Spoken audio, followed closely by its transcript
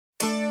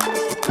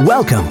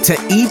Welcome to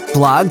Eat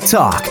Blog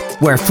Talk,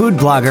 where food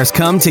bloggers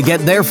come to get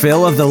their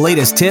fill of the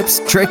latest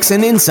tips, tricks,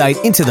 and insight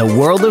into the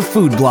world of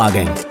food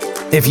blogging.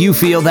 If you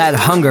feel that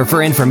hunger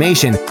for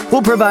information,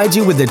 we'll provide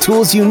you with the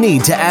tools you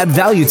need to add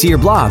value to your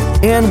blog,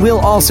 and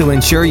we'll also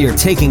ensure you're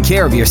taking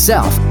care of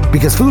yourself,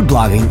 because food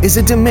blogging is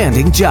a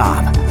demanding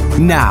job.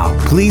 Now,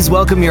 please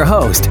welcome your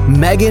host,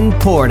 Megan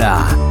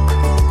Porta.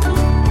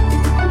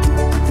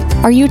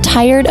 Are you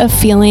tired of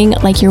feeling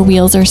like your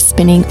wheels are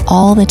spinning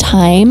all the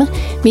time?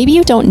 Maybe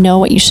you don't know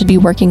what you should be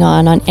working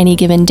on any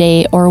given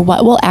day or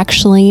what will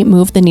actually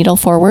move the needle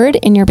forward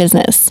in your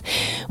business.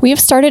 We have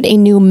started a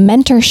new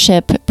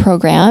mentorship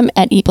program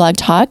at Eat Blog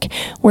Talk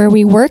where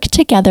we work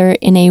together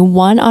in a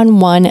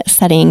one-on-one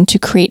setting to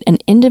create an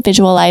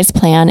individualized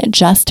plan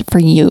just for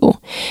you.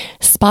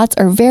 Spots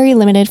are very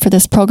limited for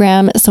this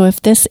program, so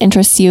if this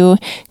interests you,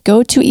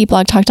 go to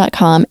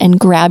eatblogtalk.com and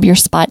grab your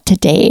spot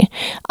today.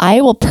 I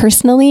will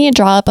personally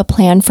draw up a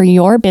plan for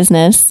your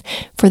business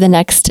for the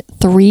next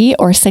 3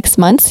 or 6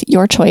 months,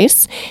 your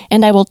choice,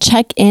 and I will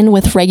check in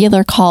with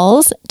regular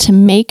calls to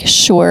make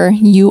sure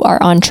you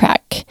are on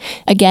track.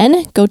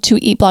 Again, go to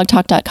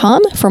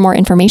eatblogtalk.com for more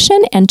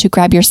information and to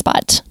grab your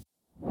spot.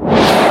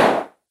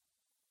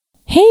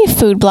 Hey,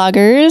 food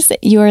bloggers.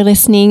 You are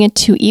listening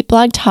to Eat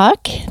Blog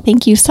Talk.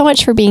 Thank you so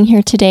much for being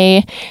here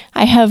today.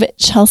 I have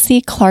Chelsea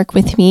Clark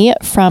with me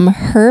from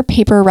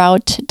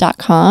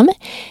herpaperroute.com,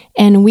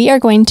 and we are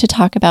going to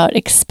talk about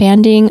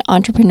expanding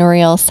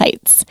entrepreneurial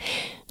sites.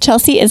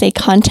 Chelsea is a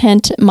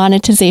content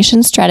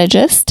monetization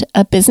strategist,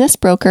 a business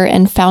broker,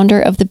 and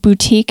founder of the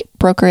boutique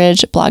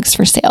brokerage Blogs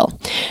for Sale.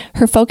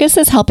 Her focus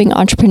is helping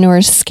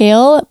entrepreneurs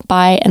scale,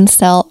 buy, and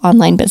sell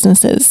online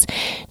businesses.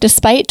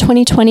 Despite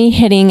 2020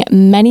 hitting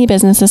many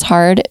businesses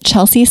hard,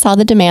 Chelsea saw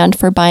the demand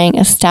for buying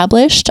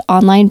established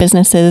online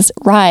businesses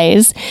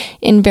rise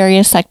in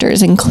various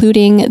sectors,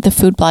 including the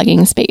food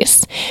blogging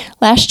space.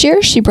 Last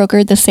year, she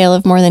brokered the sale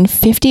of more than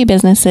 50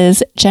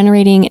 businesses,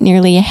 generating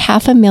nearly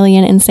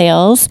 $500,000 in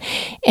sales,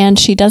 and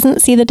she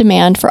doesn't see the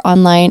demand for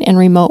online and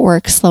remote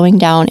work slowing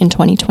down in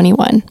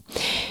 2021.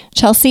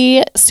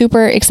 Chelsea,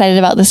 super excited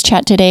about this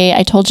chat today.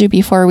 I told you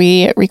before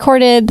we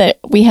recorded that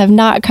we have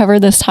not covered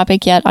this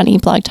topic yet on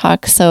Eat Blog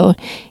Talk, so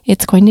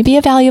it's going to be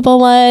a valuable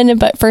one.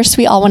 But first,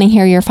 we all want to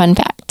hear your fun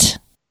fact.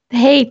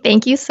 Hey,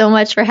 thank you so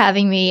much for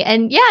having me.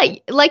 And yeah,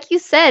 like you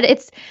said,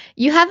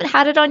 you haven't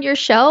had it on your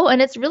show,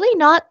 and it's really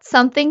not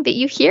something that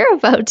you hear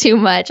about too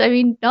much. I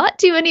mean, not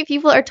too many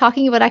people are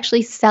talking about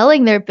actually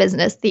selling their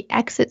business, the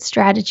exit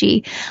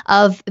strategy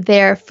of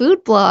their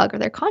food blog or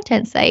their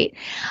content site.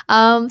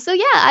 So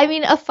yeah, I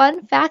mean, a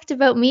fun fact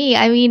about me,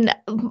 I mean,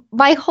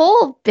 my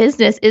whole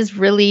business is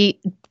really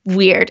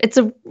weird.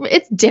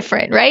 It's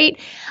different, right?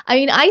 I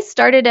mean, I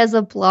started as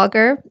a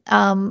blogger,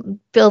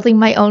 building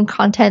my own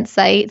content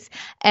sites.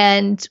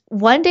 And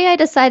one day I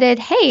decided,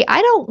 hey,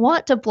 I don't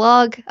want to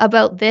blog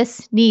about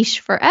this niche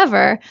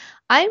forever.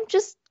 I'm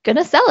just going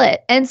to sell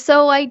it. And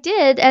so I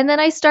did. And then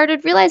I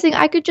started realizing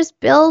I could just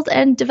build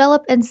and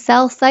develop and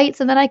sell sites.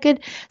 And then I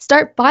could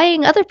start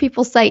buying other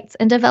people's sites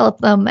and develop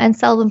them and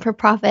sell them for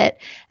profit.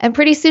 And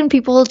pretty soon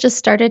people just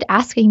started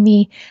asking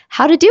me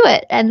how to do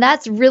it. And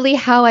that's really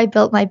how I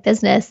built my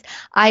business.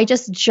 I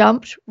just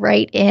jumped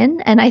right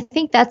in. And I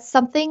think that's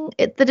something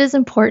that is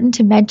important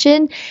to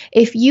mention.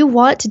 If you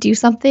want to do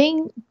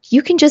something,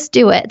 you can just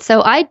do it.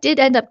 So I did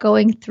end up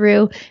going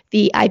through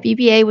the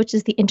IBBA, which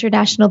is the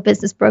International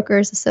Business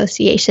Brokers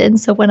Association.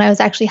 So when I was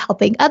actually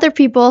helping other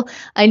people,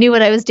 I knew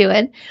what I was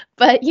doing.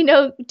 But,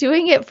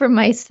 doing it for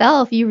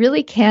myself, you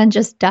really can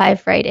just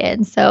dive right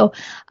in. So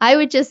I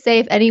would just say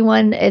if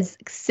anyone is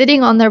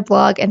sitting on their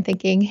blog and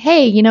thinking,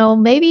 hey,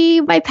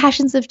 maybe my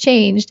passions have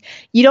changed,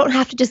 you don't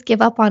have to just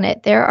give up on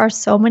it. There are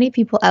so many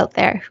people out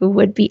there who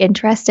would be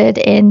interested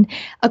in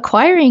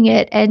acquiring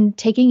it and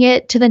taking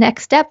it to the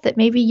next step that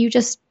maybe you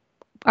just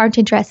aren't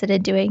interested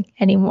in doing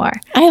anymore.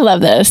 I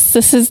love this.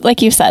 This is,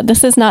 like you said,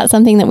 this is not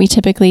something that we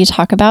typically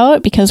talk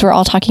about because we're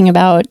all talking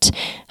about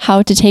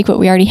how to take what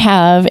we already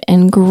have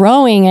and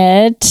growing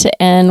it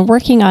and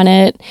working on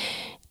it.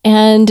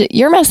 And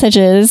your message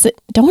is,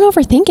 don't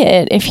overthink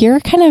it. If you're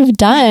kind of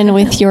done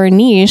with your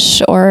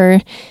niche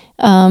or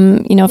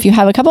if you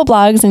have a couple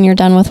blogs and you're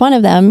done with one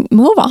of them,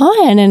 move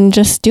on and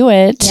just do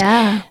it.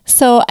 Yeah.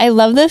 So I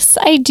love this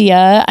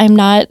idea. I'm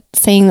not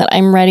saying that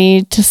I'm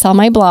ready to sell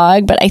my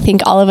blog, but I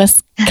think all of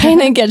us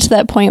kind of get to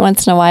that point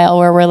once in a while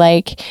where we're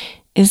like,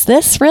 is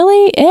this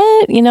really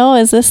it?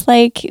 Is this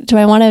do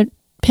I want to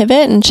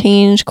pivot and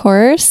change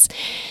course?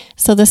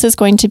 So this is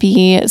going to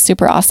be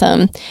super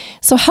awesome.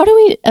 So how do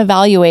we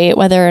evaluate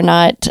whether or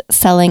not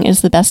selling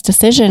is the best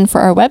decision for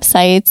our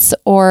websites,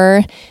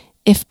 or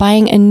if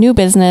buying a new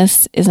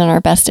business is in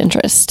our best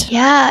interest?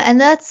 Yeah,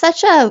 and that's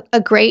such a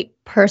great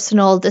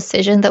personal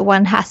decision that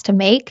one has to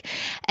make.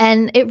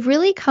 And it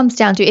really comes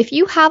down to, if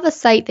you have a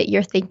site that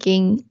you're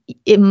thinking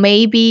you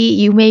may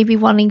be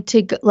wanting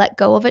to let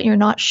go of it, you're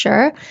not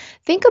sure,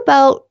 think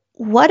about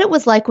what it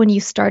was like when you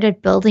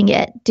started building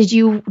it. Did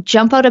you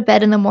jump out of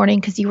bed in the morning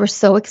because you were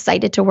so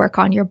excited to work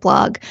on your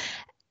blog?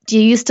 Do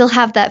you still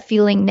have that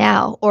feeling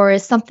now? Or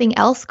is something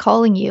else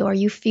calling you? Are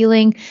you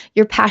feeling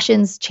your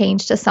passions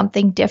change to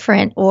something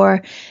different?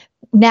 Or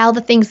now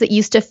the things that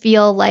used to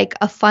feel like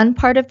a fun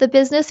part of the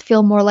business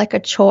feel more like a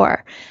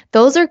chore?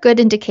 Those are good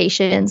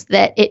indications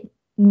that it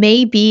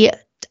may be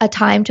a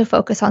time to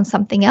focus on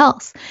something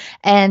else.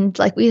 And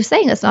like we were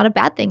saying, it's not a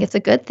bad thing, it's a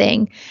good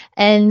thing.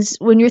 And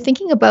when you're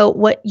thinking about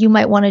what you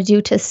might want to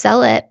do to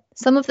sell it,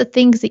 some of the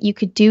things that you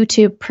could do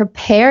to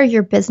prepare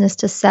your business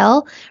to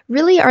sell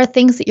really are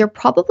things that you're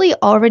probably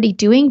already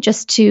doing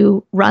just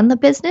to run the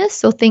business.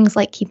 So things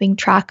like keeping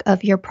track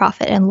of your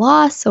profit and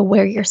loss, so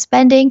where you're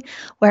spending,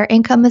 where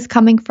income is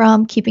coming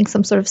from, keeping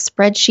some sort of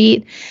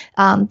spreadsheet.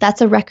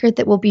 That's a record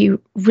that will be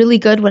really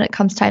good when it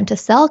comes time to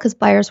sell, because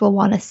buyers will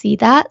want to see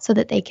that so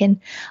that they can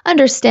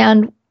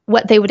understand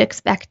what they would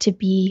expect to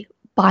be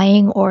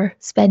buying or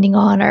spending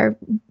on, or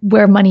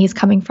where money is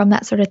coming from,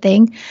 that sort of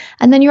thing.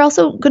 And then you're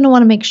also going to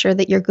want to make sure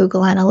that your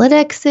Google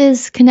Analytics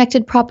is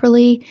connected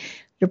properly.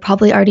 You're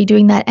probably already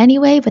doing that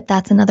anyway, but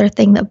that's another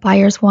thing that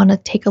buyers want to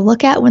take a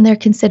look at when they're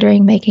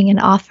considering making an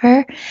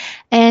offer.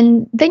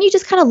 And then you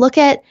just kind of look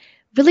at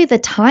really the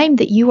time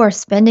that you are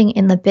spending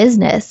in the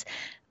business.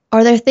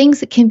 Are there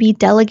things that can be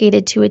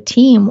delegated to a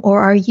team, or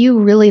are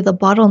you really the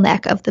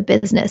bottleneck of the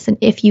business? And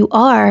if you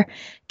are,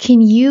 can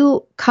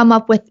you come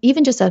up with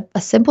even just a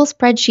simple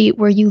spreadsheet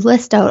where you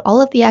list out all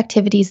of the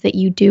activities that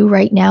you do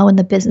right now in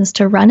the business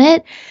to run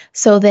it,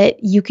 so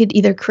that you could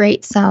either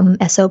create some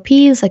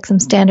SOPs, like some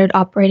standard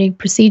operating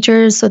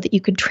procedures, so that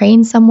you could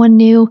train someone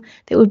new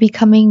that would be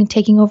coming and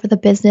taking over the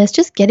business,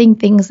 just getting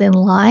things in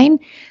line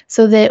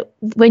so that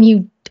when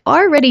you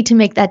are ready to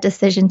make that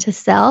decision to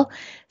sell,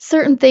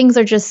 certain things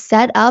are just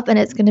set up and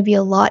it's going to be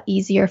a lot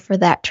easier for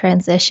that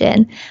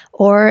transition.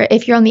 Or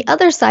if you're on the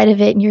other side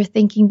of it and you're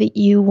thinking that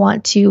you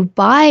want to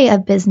buy a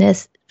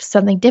business,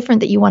 something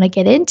different that you want to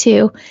get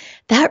into,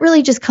 that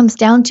really just comes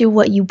down to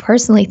what you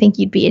personally think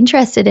you'd be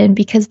interested in,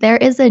 because there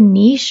is a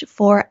niche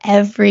for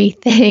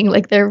everything.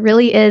 Like there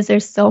really is.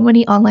 There's so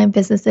many online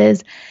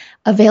businesses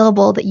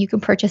available that you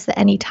can purchase at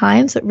any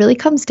time. So it really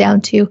comes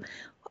down to,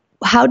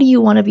 how do you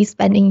want to be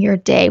spending your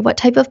day? What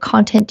type of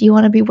content do you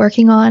want to be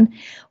working on?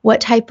 What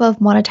type of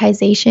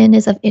monetization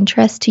is of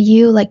interest to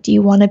you? Like, do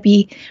you want to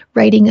be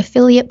writing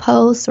affiliate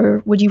posts,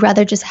 or would you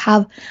rather just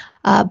have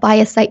buy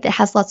a site that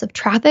has lots of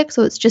traffic,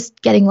 so it's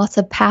just getting lots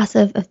of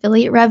passive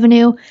affiliate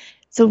revenue?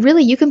 So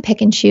really, you can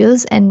pick and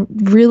choose and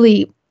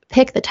really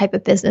pick the type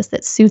of business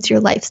that suits your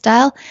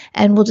lifestyle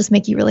and will just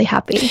make you really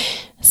happy.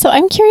 So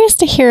I'm curious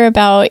to hear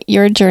about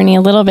your journey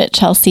a little bit,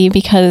 Chelsea,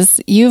 because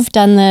you've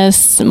done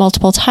this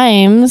multiple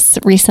times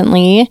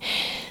recently.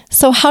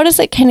 So how does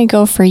it kind of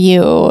go for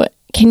you?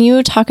 Can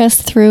you talk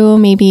us through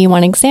maybe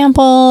one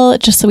example,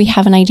 just so we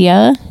have an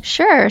idea?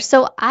 Sure.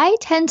 So I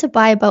tend to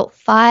buy about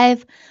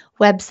 5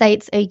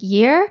 websites a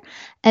year,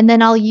 and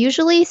then I'll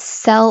usually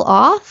sell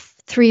off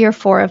 3 or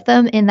 4 of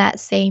them in that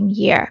same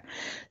year.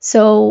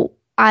 So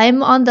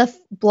I'm on the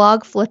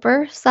blog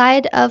flipper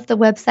side of the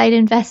website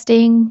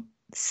investing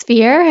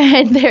sphere,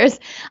 and there's,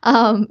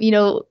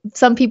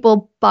 some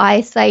people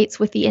buy sites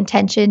with the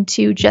intention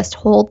to just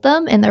hold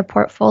them in their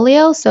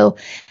portfolio. So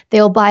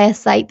they'll buy a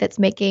site that's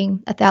making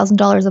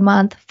 $1,000 a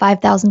month,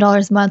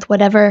 $5,000 a month,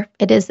 whatever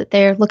it is that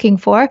they're looking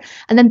for,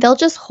 and then they'll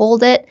just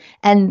hold it,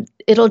 and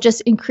it'll just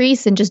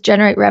increase and just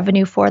generate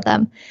revenue for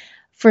them.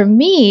 For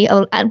me,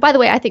 and by the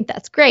way, I think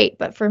that's great,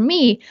 but for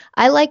me,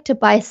 I like to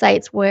buy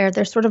sites where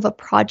there's sort of a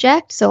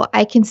project, so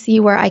I can see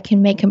where I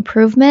can make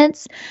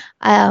improvements.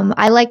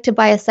 I like to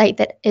buy a site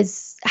that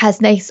has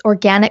nice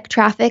organic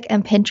traffic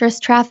and Pinterest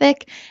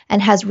traffic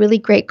and has really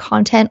great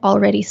content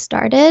already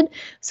started,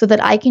 so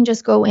that I can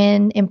just go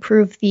in,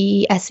 improve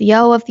the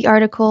SEO of the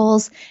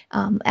articles,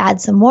 add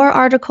some more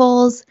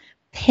articles,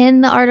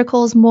 pin the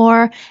articles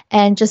more,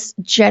 and just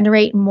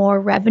generate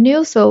more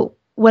revenue. So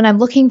when I'm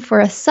looking for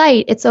a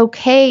site, it's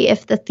okay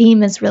if the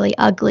theme is really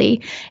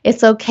ugly.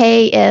 It's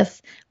okay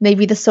if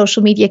maybe the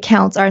social media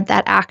accounts aren't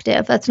that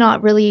active. That's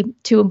not really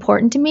too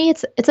important to me.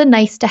 It's a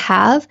nice to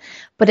have,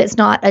 but it's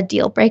not a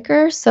deal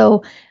breaker.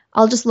 So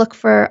I'll just look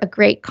for a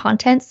great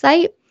content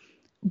site.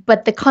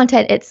 But the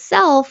content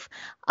itself,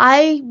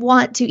 I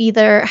want to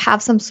either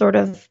have some sort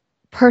of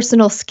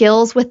personal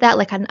skills with that,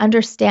 like an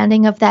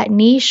understanding of that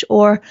niche,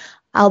 or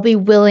I'll be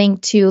willing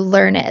to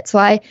learn it. So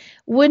I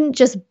wouldn't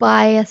just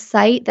buy a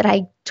site that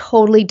I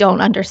totally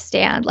don't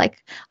understand.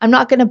 Like, I'm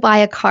not going to buy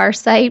a car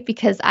site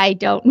because I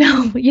don't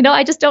know,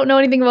 I just don't know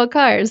anything about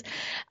cars.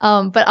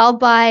 But I'll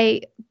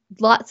buy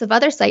lots of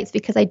other sites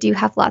because I do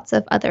have lots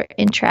of other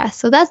interests.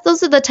 So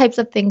those are the types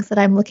of things that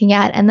I'm looking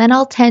at. And then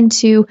I'll tend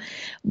to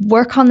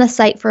work on the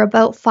site for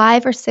about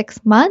 5 or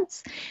 6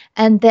 months.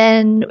 And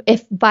then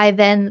if by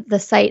then the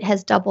site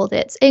has doubled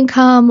its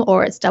income,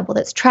 or it's doubled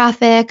its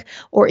traffic,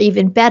 or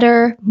even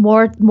better,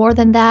 more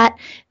than that,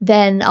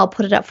 then I'll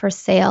put it up for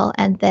sale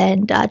and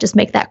then just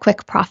make that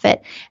quick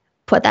profit,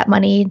 put that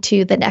money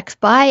into the next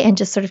buy, and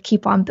just sort of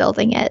keep on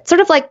building it.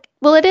 Sort of like,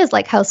 well, it is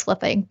like house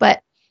flipping,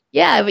 but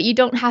Yeah, but you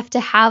don't have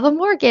to have a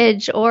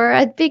mortgage or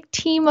a big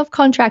team of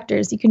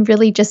contractors. You can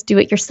really just do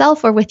it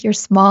yourself or with your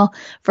small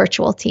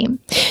virtual team.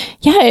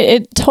 Yeah,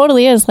 it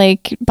totally is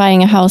like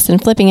buying a house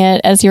and flipping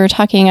it. As you were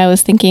talking, I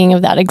was thinking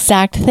of that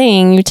exact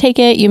thing. You take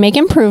it, you make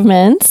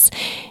improvements,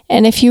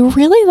 and if you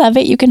really love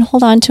it, you can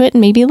hold on to it and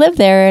maybe live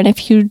there. And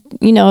if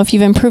if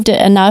you've improved it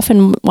enough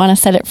and want to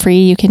set it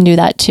free, you can do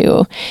that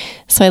too.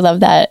 So I love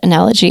that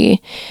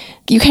analogy.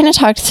 You kind of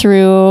talked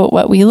through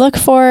what we look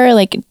for,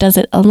 like, does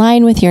it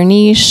align with your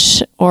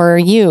niche or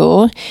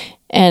you?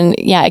 And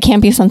yeah, it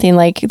can't be something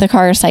like the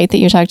car site that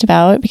you talked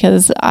about,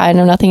 because I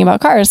know nothing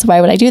about cars. So why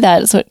would I do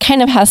that? So it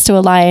kind of has to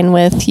align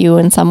with you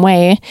in some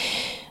way.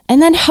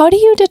 And then how do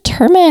you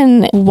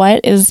determine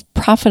what is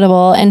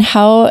profitable, and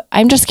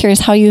I'm just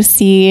curious how you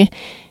see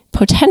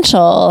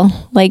potential?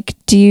 Like,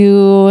 do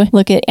you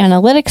look at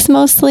analytics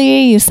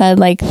mostly? You said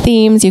like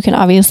themes, you can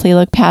obviously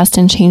look past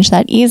and change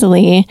that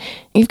easily.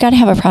 You've got to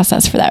have a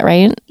process for that,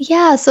 right?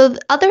 Yeah. So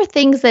other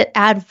things that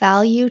add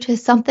value to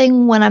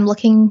something when I'm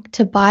looking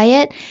to buy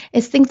it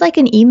is things like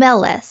an email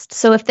list.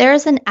 So if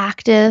there's an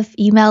active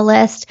email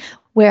list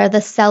where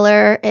the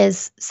seller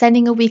is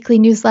sending a weekly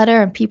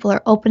newsletter and people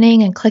are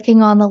opening and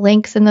clicking on the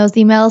links in those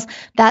emails,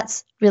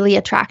 that's really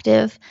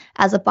attractive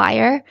as a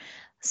buyer.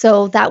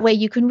 So that way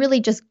you can really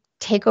just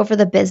take over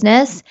the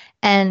business,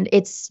 and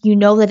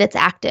that it's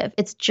active.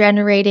 It's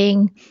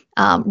generating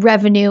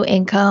revenue,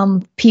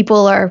 income.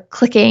 People are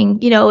clicking.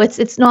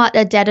 It's not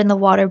a dead in the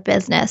water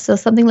business. So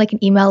something like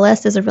an email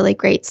list is a really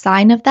great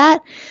sign of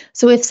that.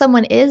 So if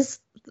someone is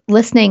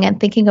listening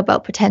and thinking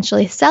about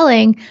potentially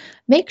selling,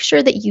 make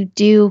sure that you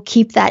do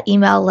keep that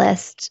email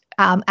list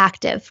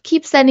active.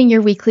 Keep sending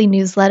your weekly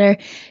newsletter,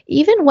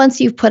 even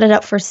once you've put it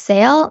up for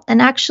sale,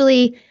 and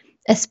actually,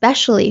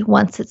 especially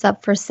once it's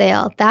up for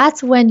sale,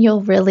 that's when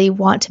you'll really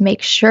want to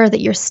make sure that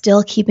you're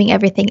still keeping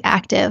everything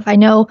active. I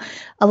know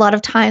a lot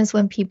of times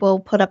when people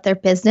put up their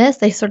business,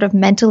 they sort of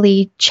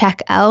mentally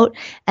check out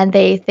and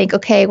they think,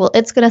 okay, well,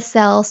 it's going to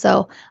sell,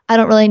 so I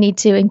don't really need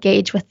to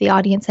engage with the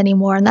audience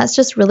anymore. And that's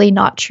just really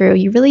not true.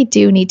 You really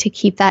do need to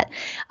keep that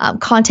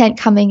content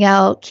coming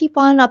out, keep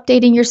on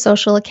updating your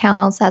social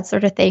accounts, that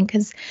sort of thing.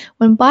 Because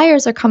when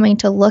buyers are coming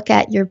to look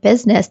at your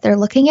business, they're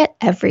looking at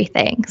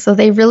everything. So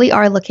they really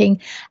are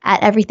looking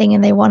at everything,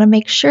 and they want to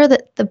make sure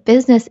that the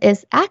business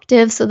is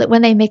active so that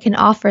when they make an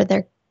offer,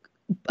 they're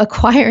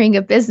acquiring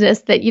a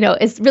business that,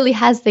 it really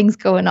has things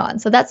going on.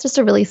 So that's just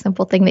a really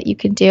simple thing that you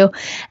can do.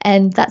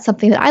 And that's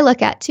something that I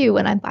look at too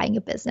when I'm buying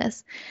a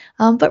business.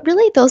 But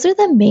really, those are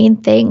the main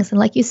things. And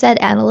like you said,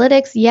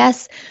 analytics,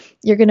 yes,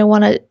 you're going to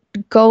want to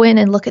go in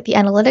and look at the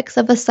analytics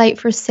of a site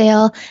for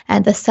sale,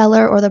 and the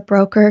seller or the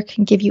broker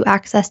can give you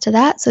access to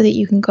that so that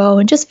you can go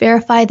and just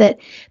verify that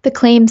the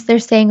claims they're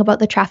saying about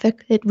the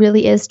traffic, it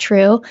really is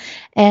true.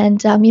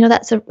 And,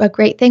 that's a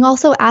great thing.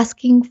 Also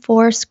asking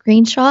for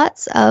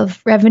screenshots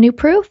of revenue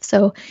proof.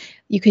 So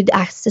you could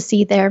ask to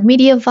see their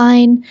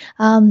Mediavine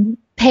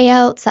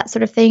payouts, that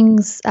sort of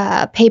things,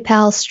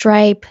 PayPal,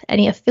 Stripe,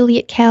 any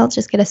affiliate counts,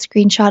 just get a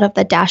screenshot of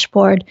the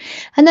dashboard.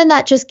 And then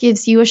that just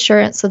gives you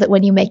assurance so that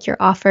when you make your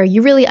offer,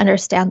 you really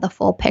understand the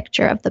full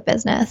picture of the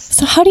business.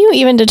 So how do you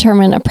even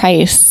determine a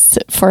price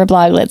for a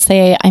blog? Let's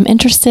say I'm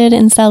interested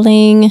in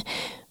selling.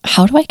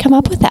 How do I come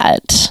up with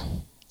that?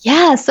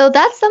 Yeah, so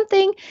that's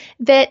something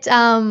that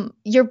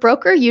your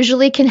broker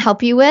usually can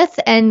help you with.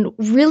 And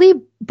really,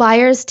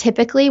 buyers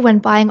typically, when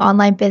buying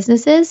online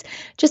businesses,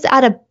 just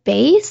at a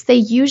base, they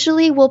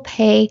usually will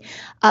pay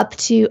up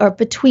to or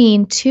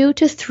between 2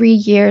 to 3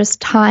 years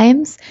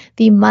times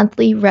the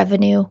monthly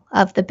revenue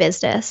of the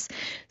business.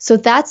 So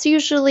that's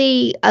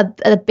usually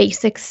a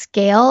basic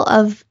scale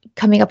of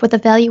coming up with a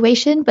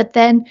valuation. But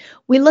then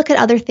we look at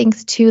other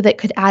things too that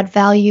could add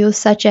value,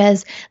 such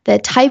as the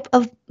type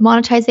of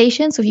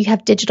monetization. So if you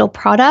have digital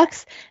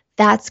products,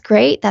 that's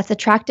great. That's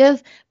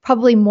attractive,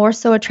 probably more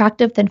so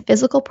attractive than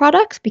physical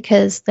products,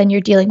 because then you're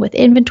dealing with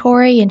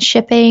inventory and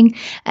shipping,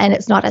 and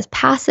it's not as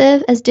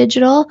passive as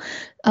digital.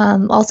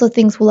 Also,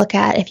 things we'll look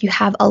at if you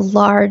have a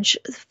large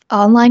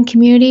online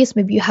community, so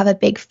maybe you have a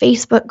big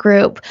Facebook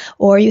group,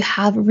 or you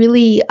have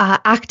really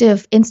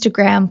active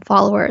Instagram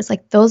followers.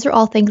 Like, those are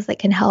all things that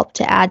can help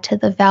to add to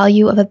the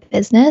value of a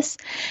business.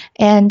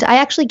 And I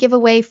actually give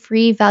away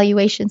free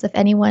valuations if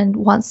anyone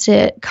wants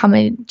to come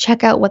and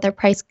check out what their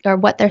price or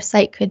what their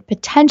site could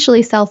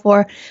potentially sell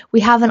for.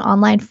 We have an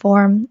online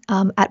form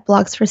at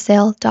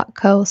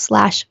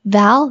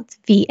blogsforsale.co/Val. It's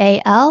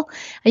VAL.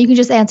 And you can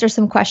just answer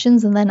some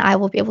questions, and then I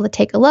will be able to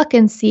take a look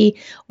and see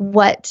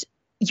what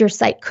your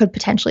site could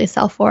potentially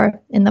sell for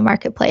in the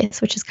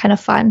marketplace, which is kind of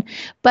fun.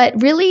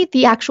 But really,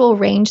 the actual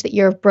range that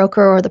your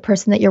broker or the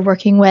person that you're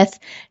working with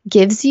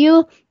gives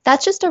you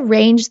that's just a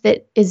range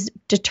that is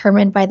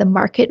determined by the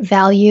market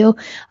value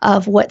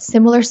of what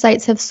similar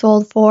sites have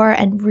sold for,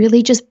 and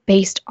really just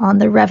based on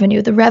the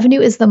revenue. The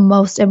revenue is the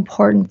most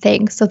important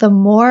thing. So the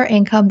more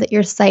income that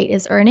your site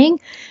is earning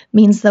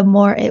means the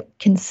more it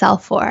can sell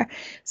for.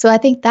 So I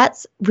think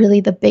that's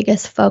really the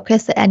biggest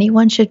focus that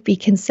anyone should be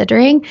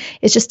considering,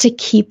 is just to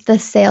keep the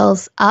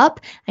sales up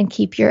and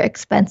keep your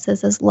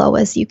expenses as low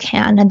as you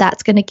can. And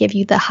that's going to give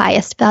you the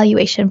highest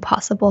valuation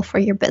possible for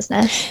your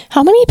business.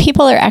 How many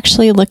people are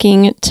actually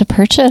looking to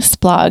purchase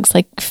blogs,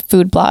 like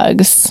food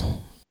blogs?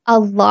 A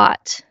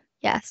lot.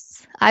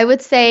 Yes. I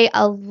would say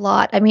a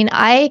lot. I mean,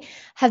 I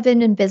have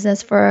been in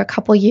business for a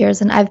couple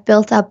years, and I've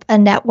built up a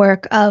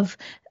network of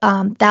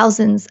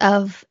thousands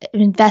of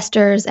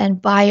investors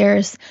and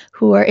buyers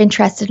who are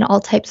interested in all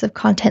types of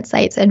content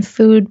sites, and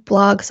food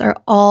blogs are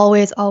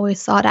always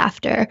sought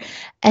after.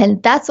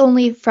 And that's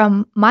only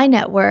from my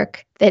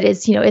network that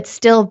is, it's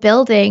still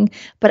building,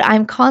 but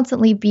I'm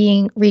constantly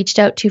being reached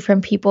out to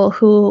from people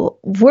who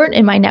weren't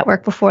in my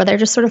network before. They're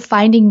just sort of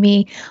finding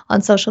me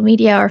on social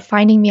media or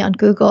finding me on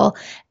Google.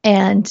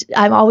 And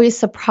I'm always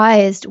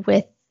surprised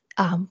with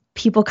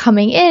people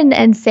coming in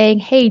and saying,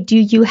 hey, do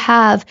you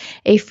have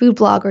a food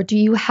blog, or do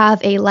you have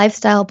a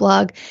lifestyle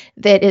blog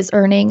that is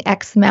earning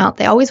X amount?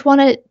 They always want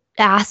to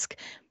ask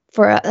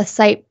for a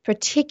site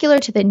particular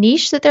to the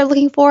niche that they're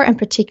looking for and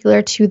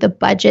particular to the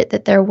budget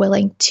that they're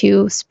willing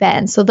to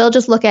spend. So they'll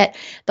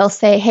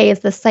say, hey, is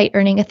the site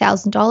earning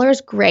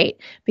 $1,000?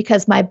 Great,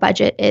 because my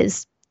budget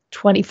is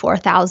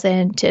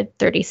 $24,000 to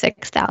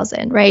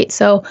 $36,000, right?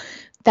 So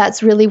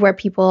that's really where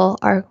people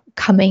are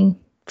coming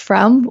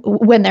from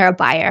when they're a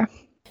buyer.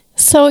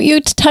 So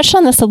you touched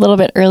on this a little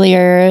bit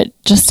earlier,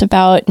 just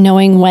about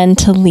knowing when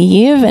to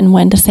leave and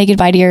when to say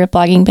goodbye to your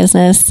blogging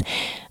business.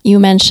 You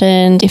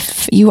mentioned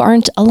if you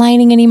aren't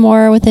aligning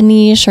anymore with a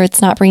niche, or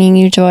it's not bringing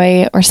you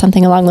joy, or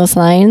something along those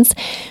lines.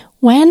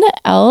 When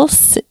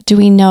else do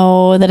we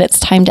know that it's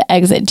time to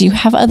exit? Do you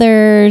have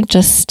other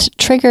just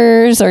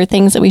triggers or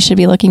things that we should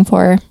be looking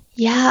for?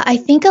 Yeah, I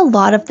think a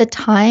lot of the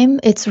time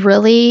it's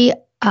really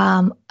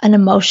an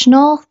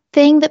emotional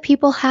thing that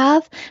people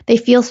have. They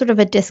feel sort of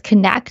a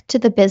disconnect to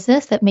the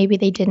business that maybe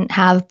they didn't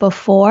have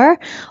before,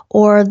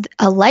 or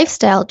a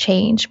lifestyle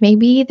change.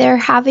 Maybe they're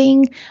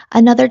having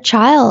another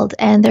child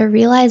and they're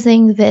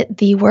realizing that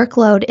the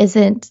workload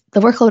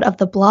of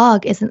the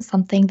blog isn't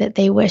something that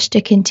they wish to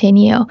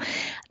continue.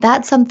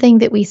 That's something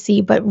that we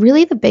see. But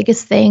really the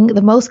biggest thing,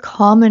 the most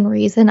common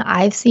reason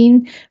I've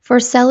seen for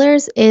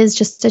sellers is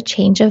just a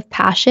change of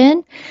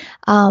passion.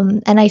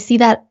 And I see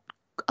that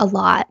a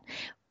lot.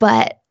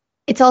 But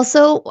it's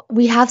also,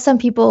 we have some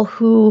people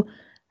who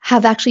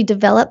have actually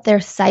developed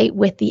their site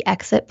with the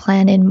exit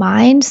plan in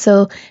mind.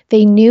 So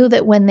they knew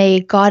that when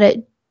they got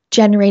it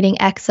generating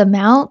X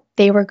amount,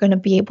 they were going to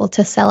be able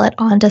to sell it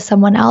on to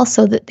someone else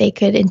so that they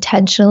could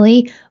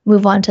intentionally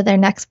move on to their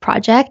next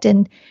project.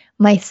 And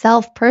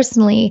myself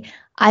personally,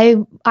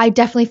 I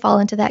definitely fall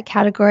into that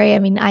category. I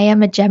mean, I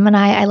am a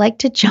Gemini. I like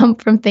to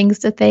jump from things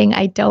to thing.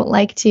 I don't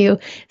like to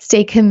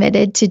stay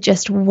committed to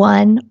just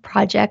one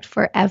project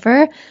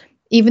forever.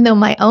 Even though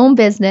my own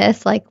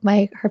business, like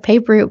her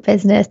paper route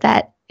business,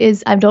 that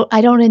is, I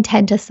don't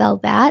intend to sell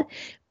that.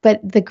 But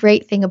the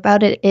great thing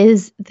about it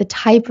is the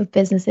type of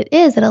business it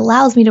is. It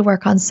allows me to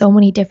work on so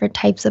many different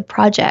types of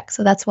projects.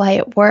 So that's why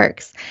it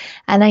works.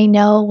 And I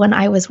know when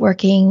I was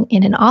working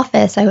in an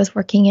office, I was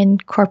working in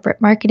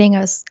corporate marketing. I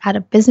was at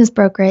a business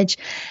brokerage,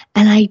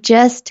 and I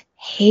just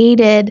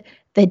hated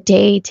the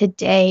day to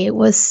day. It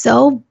was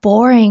so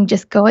boring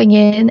just going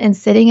in and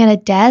sitting at a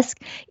desk,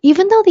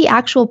 even though the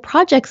actual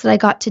projects that I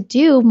got to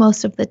do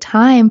most of the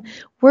time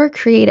were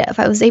creative.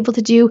 I was able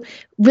to do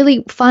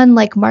really fun,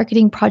 like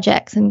marketing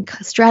projects and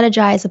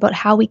strategize about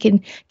how we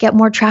can get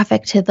more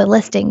traffic to the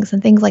listings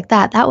and things like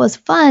that. That was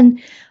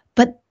fun,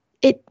 but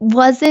it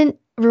wasn't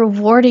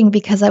rewarding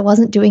because I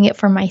wasn't doing it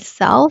for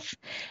myself.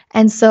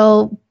 And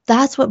so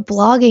that's what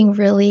blogging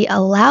really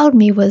allowed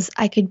me, was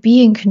I could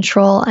be in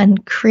control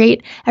and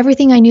create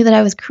everything I knew that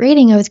I was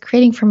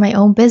creating for my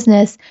own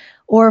business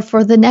or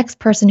for the next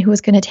person who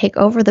was going to take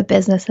over the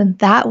business. And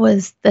that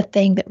was the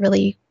thing that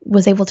really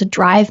was able to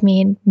drive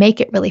me and make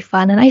it really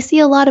fun. And I see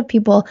a lot of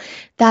people,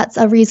 that's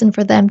a reason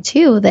for them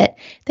too, that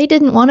they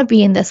didn't want to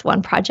be in this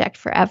one project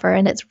forever.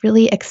 And it's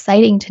really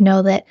exciting to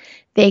know that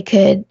they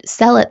could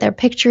sell it. They're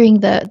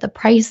picturing the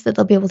price that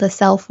they'll be able to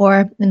sell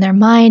for in their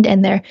mind,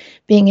 and they're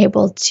being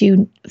able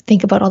to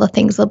think about all the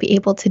things they'll be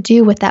able to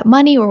do with that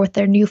money or with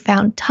their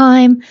newfound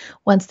time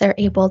once they're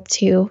able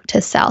to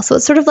sell. So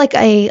it's sort of like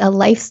a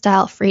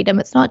lifestyle freedom.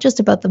 It's not just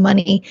about the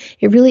money.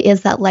 It really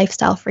is that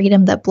lifestyle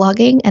freedom that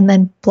blogging and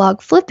then blog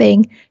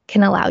flipping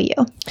can allow you.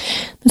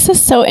 This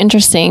is so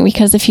interesting,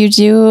 because if you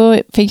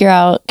do figure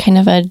out kind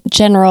of a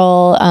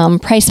general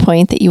price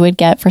point that you would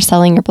get for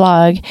selling your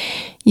blog,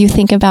 you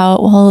think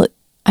about, well,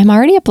 I'm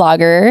already a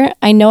blogger.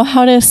 I know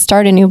how to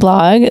start a new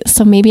blog.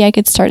 So maybe I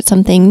could start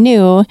something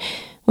new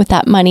with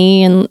that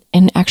money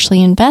and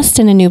actually invest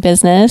in a new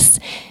business.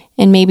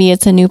 And maybe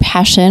it's a new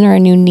passion or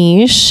a new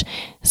niche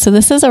So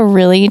this is a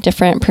really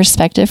different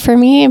perspective for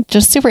me.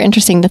 Just super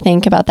interesting to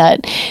think about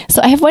that.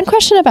 So I have one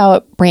question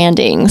about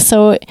branding.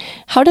 So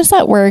how does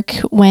that work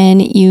when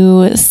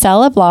you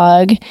sell a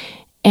blog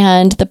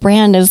and the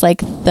brand is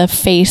like the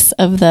face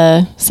of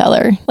the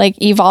seller,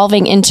 like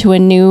evolving into a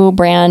new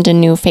brand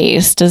and new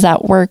face? Does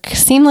that work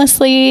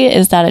seamlessly?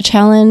 Is that a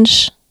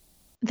challenge?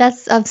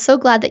 I'm so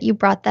glad that you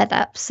brought that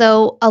up.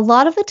 So a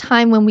lot of the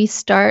time when we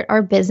start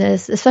our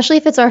business, especially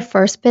if it's our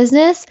first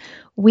business,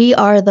 we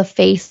are the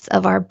face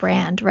of our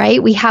brand,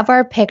 right? We have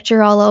our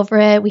picture all over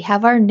it. We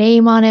have our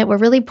name on it. We're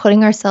really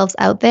putting ourselves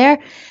out there.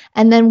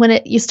 And then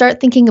when you start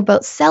thinking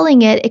about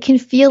selling it, it can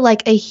feel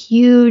like a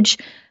huge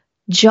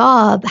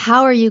job.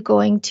 How are you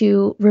going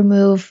to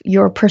remove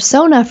your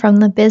persona from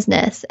the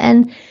business?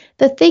 And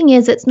the thing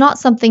is, it's not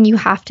something you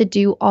have to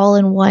do all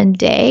in one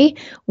day.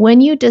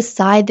 When you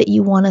decide that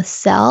you want to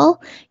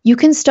sell, you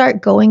can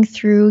start going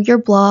through your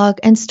blog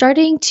and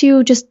starting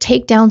to just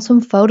take down some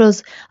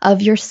photos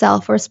of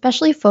yourself, or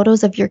especially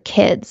photos of your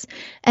kids.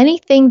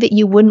 Anything that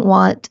you wouldn't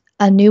want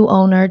a new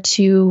owner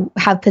to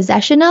have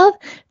possession of,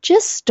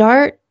 just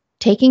start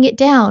taking it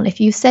down. If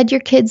you said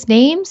your kids'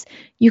 names,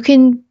 you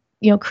can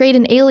create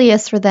an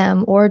alias for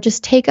them, or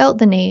just take out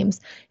the names.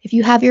 If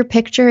you have your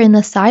picture in the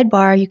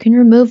sidebar, you can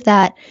remove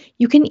that.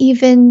 You can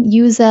even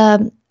use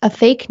a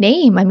fake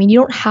name. I mean, you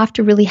don't have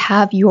to really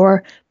have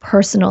your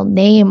personal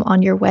name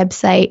on your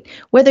website.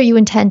 Whether you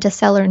intend to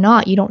sell or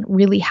not, you don't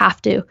really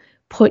have to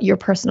put your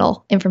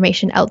personal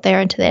information out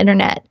there into the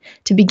internet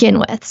to begin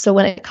with. So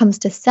when it comes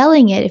to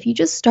selling it, if you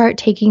just start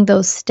taking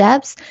those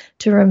steps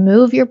to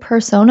remove your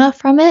persona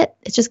from it,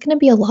 it's just going to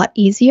be a lot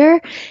easier.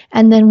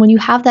 And then when you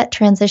have that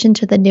transition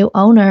to the new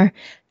owner,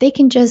 they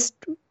can just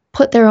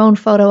put their own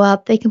photo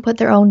up, they can put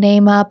their own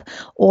name up,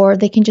 or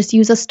they can just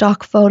use a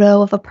stock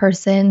photo of a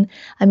person.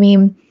 I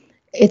mean,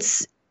 it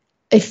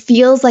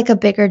feels like a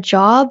bigger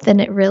job than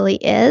it really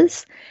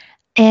is.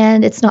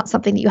 And it's not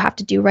something that you have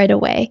to do right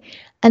away.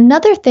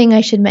 Another thing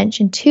I should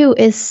mention too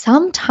is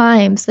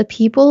sometimes the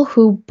people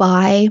who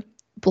buy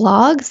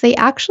blogs, they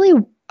actually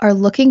are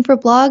looking for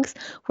blogs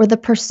where the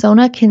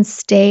persona can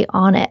stay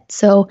on it.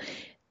 So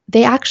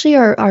they actually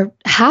are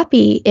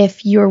happy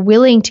if you're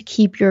willing to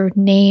keep your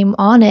name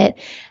on it.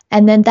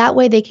 And then that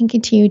way they can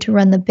continue to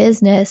run the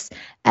business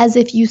as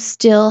if you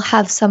still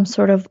have some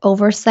sort of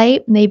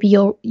oversight. Maybe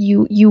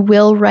you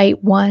will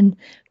write one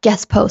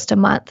guest post a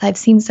month. I've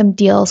seen some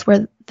deals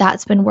where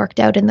that's been worked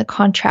out in the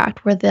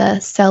contract, where the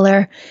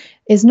seller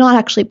is not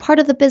actually part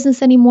of the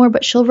business anymore,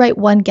 but she'll write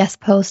one guest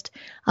post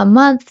a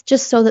month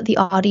just so that the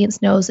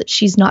audience knows that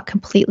she's not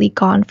completely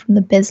gone from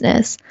the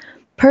business.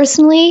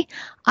 Personally,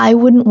 I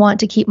wouldn't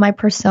want to keep my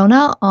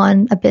persona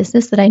on a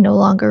business that I no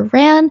longer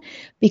ran,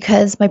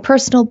 because my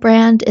personal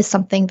brand is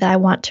something that I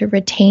want to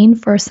retain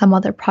for some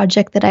other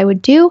project that I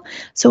would do.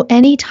 So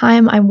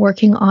anytime I'm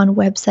working on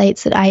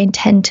websites that I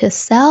intend to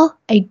sell,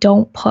 I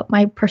don't put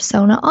my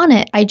persona on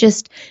it. I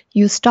just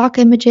use stock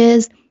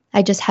images.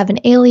 I just have an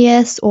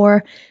alias,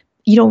 or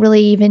you don't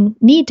really even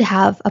need to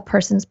have a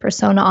person's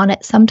persona on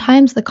it.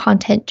 Sometimes the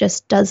content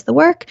just does the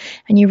work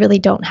and you really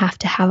don't have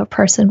to have a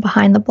person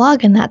behind the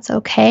blog, and that's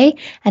okay.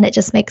 And it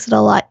just makes it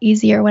a lot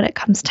easier when it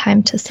comes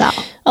time to sell.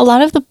 A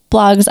lot of the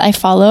blogs I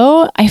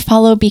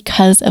follow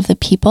because of the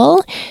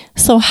people.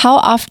 So how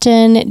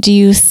often do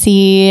you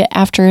see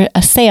after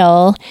a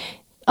sale,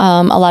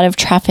 a lot of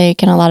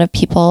traffic and a lot of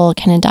people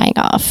kind of dying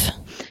off?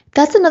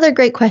 That's another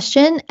great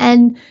question.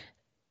 And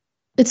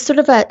it's sort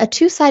of a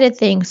two-sided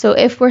thing. So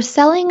if we're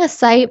selling a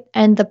site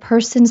and the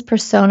person's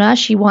persona,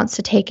 she wants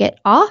to take it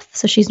off,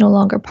 so she's no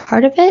longer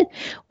part of it,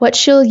 what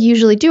she'll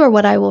usually do, or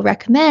what I will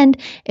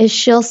recommend, is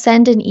she'll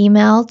send an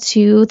email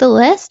to the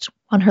list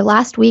on her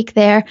last week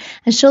there,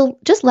 and she'll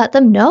just let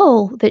them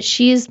know that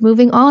she's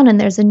moving on and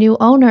there's a new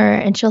owner,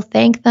 and she'll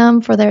thank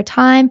them for their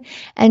time,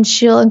 and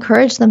she'll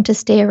encourage them to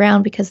stay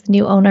around because the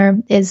new owner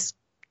is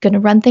going to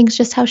run things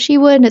just how she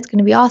would, and it's going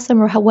to be awesome,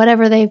 or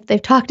whatever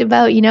they've talked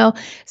about,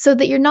 so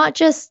that you're not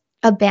just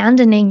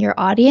abandoning your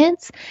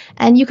audience.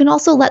 And you can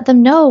also let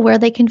them know where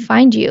they can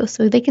find you,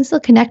 so they can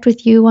still connect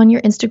with you on your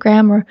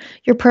Instagram or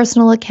your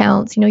personal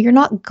accounts. You're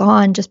not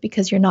gone just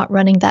because you're not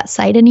running that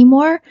site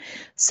anymore.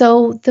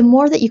 So the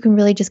more that you can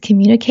really just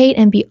communicate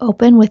and be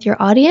open with your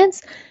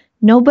audience,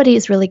 nobody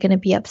is really going to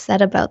be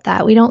upset about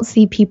that. We don't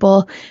see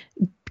people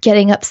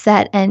getting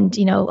upset and,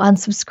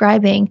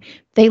 unsubscribing.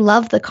 They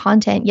love the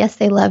content. Yes,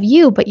 they love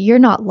you, but you're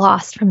not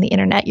lost from the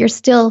internet. You're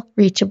still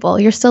reachable.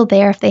 You're still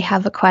there if they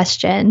have a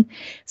question.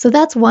 So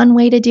that's one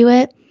way to do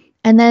it.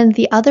 And then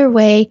the other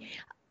way,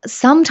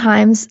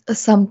 sometimes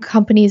some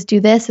companies do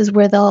this, is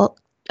where they'll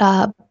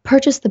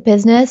purchase the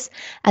business,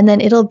 and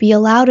then it'll be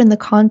allowed in the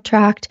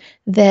contract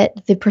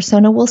that the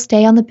persona will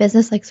stay on the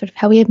business, like sort of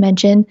how we had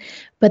mentioned,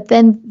 but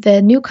then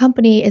the new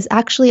company is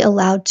actually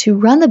allowed to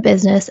run the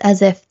business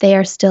as if they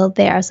are still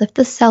there, as if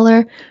the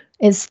seller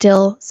is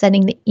still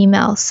sending the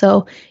email.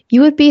 So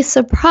you would be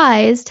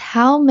surprised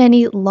how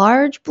many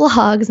large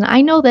blogs, and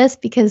I know this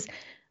because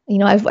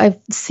I've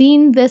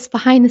seen this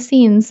behind the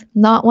scenes,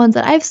 not ones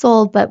that I've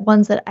sold, but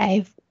ones that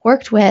I've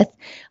worked with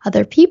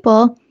other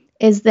people,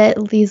 is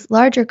that these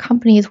larger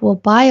companies will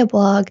buy a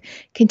blog,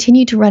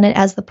 continue to run it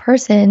as the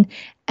person,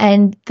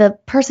 and the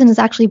person has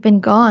actually been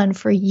gone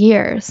for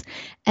years.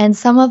 And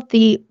some of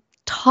the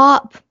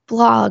top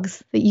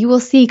blogs that you will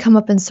see come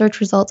up in search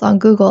results on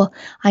Google,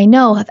 I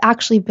know have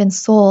actually been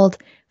sold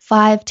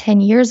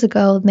 5-10 years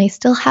ago, and they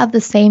still have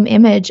the same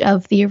image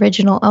of the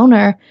original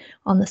owner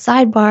on the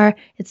sidebar.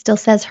 It still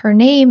says her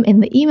name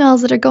in the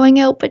emails that are going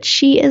out, but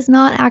she is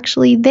not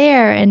actually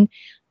there. And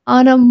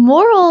on a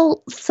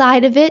moral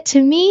side of it,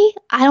 to me,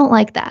 I don't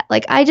like that.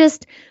 Like, I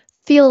just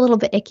feel a little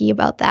bit icky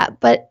about that.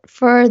 But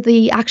for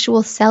the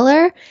actual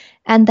seller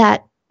and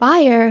that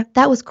buyer,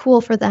 that was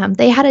cool for them.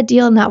 They had a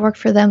deal and that worked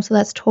for them. So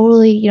that's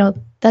totally,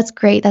 that's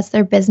great. That's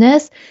their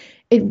business.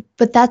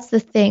 But that's the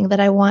thing that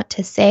I want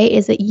to say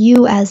is that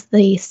you as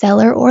the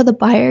seller or the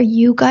buyer,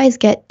 you guys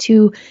get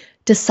to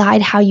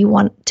decide how you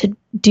want to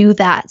do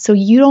that. So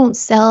you don't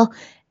sell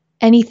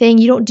anything,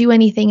 you don't do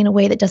anything in a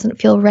way that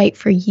doesn't feel right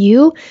for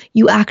you.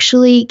 You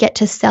actually get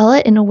to sell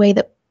it in a way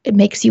that it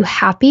makes you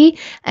happy,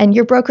 and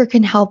your broker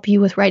can help you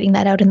with writing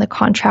that out in the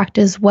contract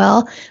as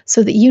well,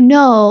 so that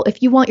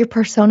if you want your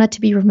persona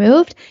to be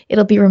removed,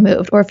 it'll be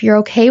removed. Or if you're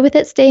okay with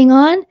it staying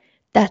on,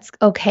 that's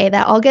okay.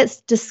 That all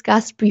gets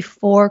discussed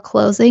before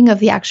closing of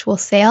the actual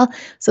sale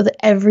so that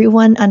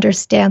everyone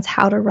understands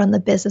how to run the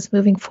business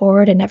moving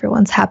forward and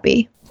everyone's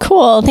happy.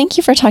 Cool. Thank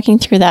you for talking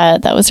through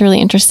that. That was really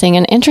interesting,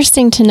 and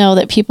interesting to know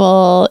that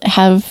people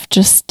have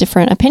just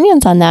different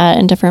opinions on that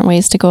and different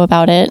ways to go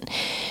about it.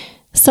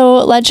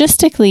 So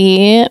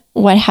logistically,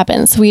 what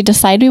happens? We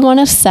decide we want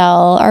to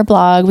sell our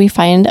blog. We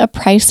find a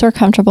price we're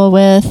comfortable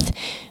with.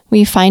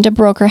 We find a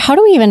broker. How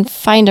do we even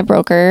find a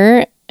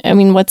broker? I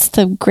mean, what's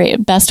the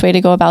best way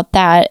to go about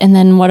that? And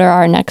then what are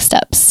our next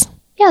steps?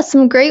 Yeah,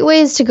 some great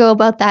ways to go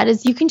about that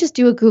is you can just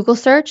do a Google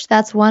search.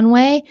 That's one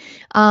way.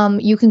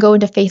 You can go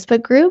into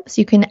Facebook groups.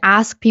 You can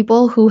ask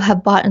people who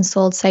have bought and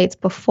sold sites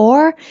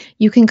before.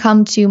 You can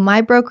come to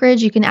my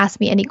brokerage. You can ask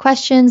me any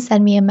questions,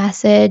 send me a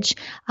message.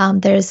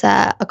 There's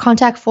a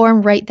contact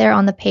form right there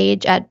on the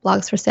page at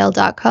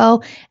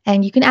blogsforsale.co.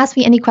 And you can ask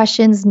me any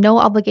questions, no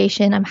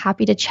obligation. I'm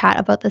happy to chat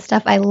about this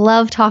stuff. I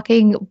love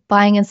talking,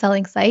 buying and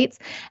selling sites.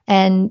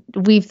 And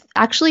we've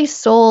actually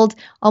sold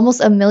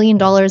almost $1 million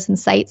in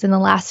sites in the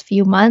last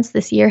few months.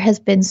 This year has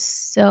been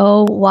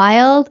so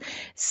wild.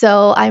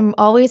 So I'm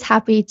always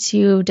happy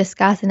to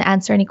discuss and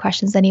answer any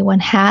questions anyone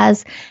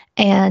has.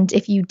 And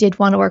if you did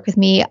want to work with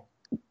me,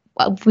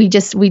 we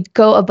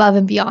go above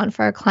and beyond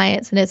for our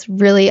clients, and it's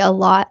really a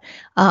lot.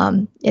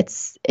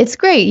 It's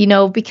great,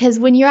 because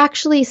when you're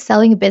actually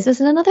selling a business,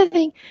 and another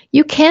thing,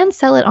 you can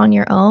sell it on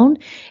your own.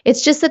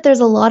 It's just that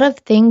there's a lot of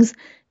things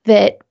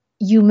that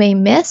you may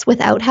miss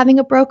without having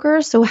a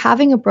broker. So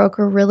having a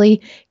broker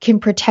really can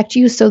protect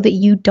you so that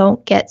you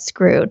don't get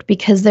screwed,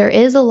 because there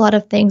is a lot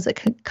of things that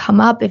could come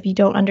up if you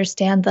don't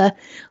understand the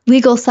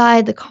legal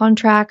side, the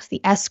contracts,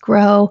 the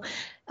escrow,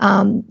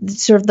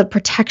 sort of the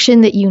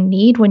protection that you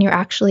need when you're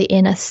actually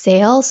in a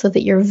sale, so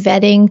that you're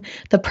vetting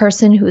the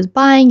person who is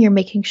buying, you're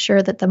making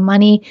sure that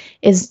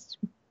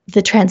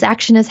the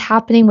transaction is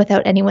happening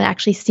without anyone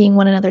actually seeing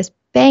one another's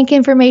bank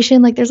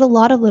information. Like, there's a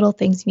lot of little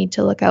things you need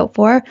to look out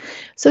for.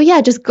 So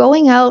yeah, just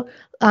going out,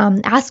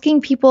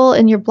 asking people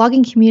in your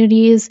blogging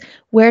communities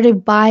where to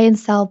buy and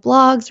sell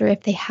blogs, or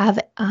if they have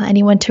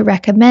anyone to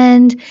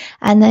recommend.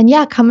 And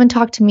then, come and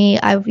talk to me.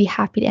 I would be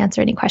happy to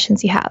answer any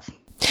questions you have.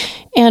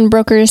 And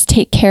brokers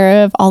take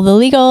care of all the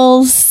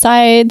legal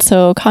side,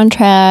 so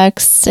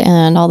contracts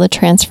and all the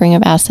transferring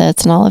of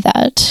assets and all of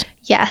that.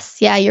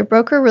 Yes. Yeah. Your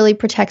broker really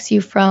protects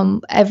you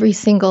from every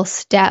single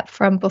step,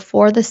 from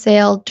before the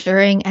sale,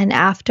 during, and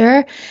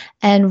after,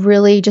 and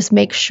really just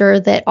make sure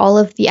that all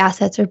of the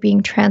assets are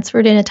being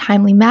transferred in a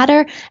timely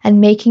manner,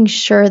 and making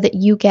sure that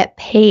you get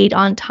paid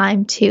on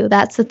time too.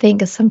 That's the thing,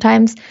 because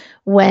sometimes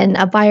when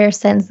a buyer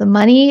sends the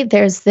money,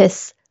 there's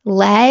this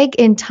lag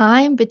in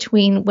time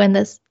between when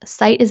the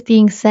site is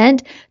being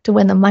sent to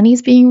when the money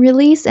is being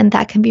released, and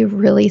that can be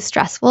really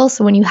stressful.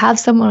 So when you have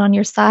someone on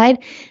your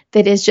side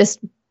that is just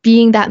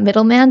being that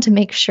middleman to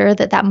make sure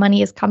that that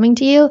money is coming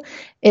to you,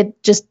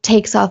 it just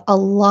takes off a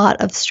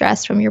lot of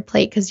stress from your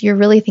plate, because you're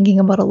really thinking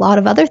about a lot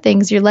of other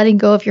things. You're letting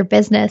go of your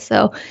business,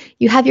 so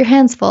you have your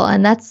hands full.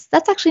 And that's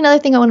actually another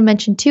thing I want to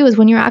mention too, is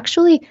when you're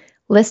actually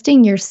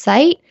listing your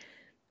site,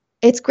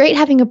 it's great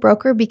having a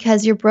broker,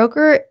 because your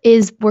broker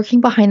is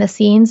working behind the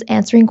scenes,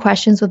 answering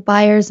questions with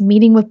buyers,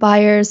 meeting with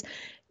buyers,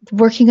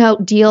 working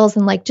out deals,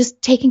 and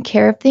just taking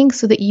care of things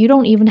so that you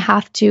don't even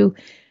have to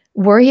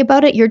worry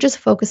about it. You're just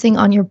focusing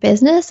on your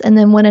business. And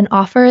then when an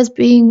offer is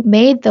being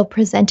made, they'll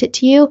present it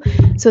to you.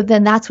 So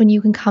then that's when you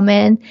can come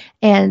in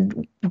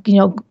and,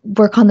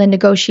 work on the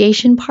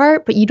negotiation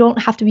part, but you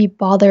don't have to be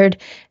bothered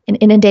and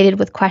inundated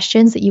with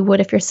questions that you would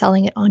if you're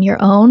selling it on your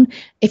own,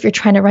 if you're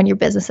trying to run your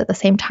business at the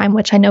same time,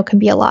 which I know can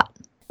be a lot.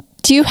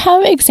 Do you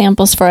have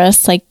examples for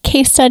us, like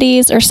case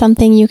studies or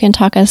something you can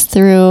talk us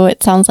through?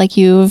 It sounds like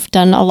you've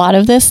done a lot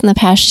of this in the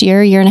past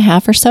year and a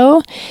half or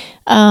so.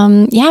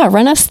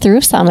 Run us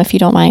through some if you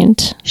don't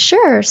mind.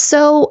 Sure.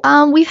 So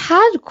we've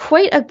had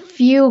quite a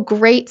few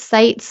great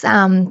sites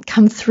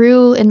come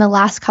through in the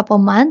last couple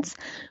months.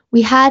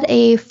 We had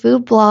a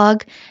food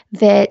blog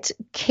that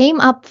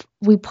came up.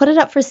 We put it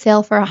up for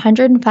sale for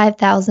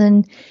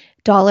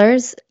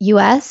 $105,000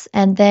 US.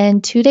 And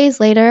then 2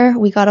 days later,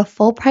 we got a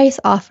full price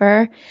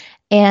offer,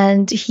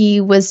 and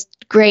he was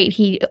great.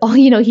 He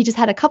just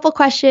had a couple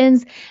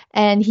questions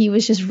and he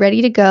was just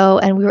ready to go.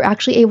 And we were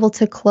actually able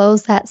to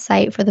close that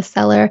site for the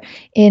seller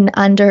in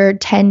under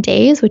 10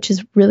 days, which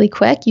is really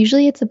quick.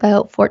 Usually it's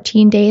about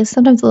 14 days,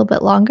 sometimes a little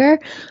bit longer.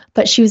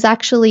 But she was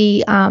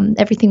actually,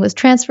 everything was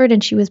transferred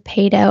and she was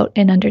paid out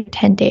in under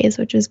 10 days,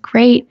 which is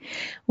great.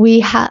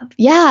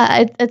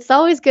 It's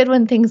always good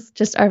when things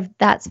just are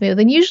that smooth.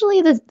 And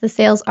usually the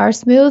sales are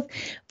smooth,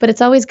 but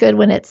it's always good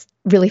when it's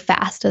really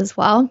fast as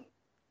well.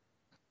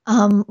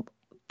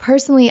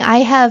 Personally, I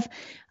have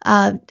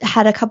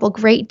had a couple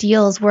great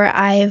deals where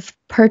I've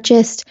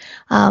purchased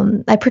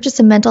a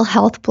mental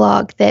health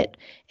blog that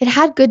it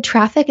had good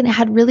traffic and it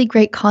had really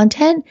great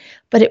content,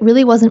 but it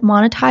really wasn't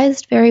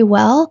monetized very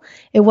well.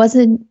 It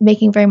wasn't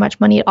making very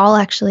much money at all,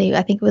 actually.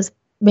 I think it was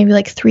maybe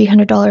like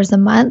 $300 a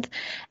month.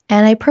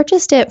 And I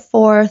purchased it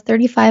for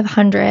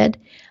 $3,500.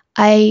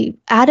 I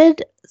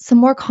added some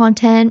more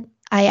content.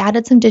 I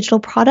added some digital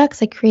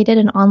products. I created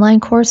an online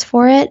course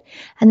for it.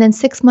 And then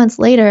 6 months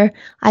later,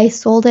 I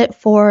sold it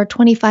for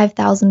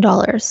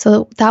 $25,000.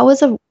 So that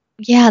was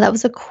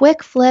a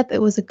quick flip.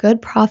 It was a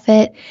good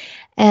profit.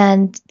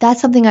 And that's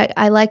something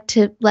I like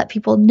to let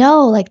people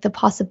know, like the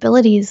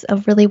possibilities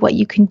of really what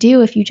you can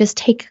do if you just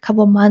take a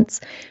couple months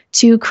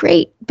to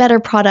create better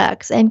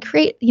products and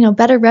create,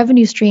 better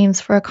revenue streams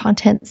for a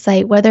content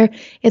site, whether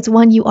it's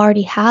one you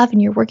already have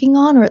and you're working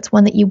on, or it's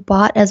one that you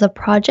bought as a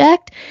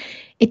project.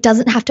 It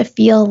doesn't have to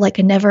feel like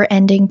a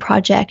never-ending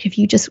project if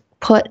you just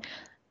put,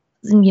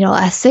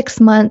 a 6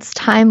 months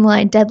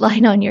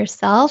deadline on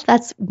yourself.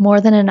 That's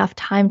more than enough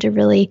time to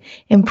really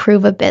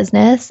improve a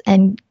business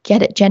and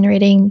get it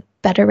generating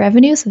better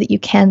revenue so that you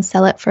can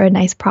sell it for a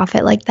nice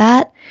profit like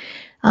that.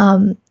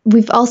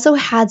 We've also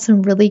had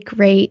some really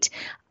great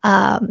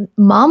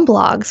mom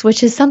blogs,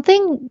 which is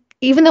something.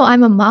 Even though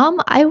I'm a mom,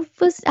 I've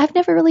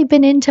never really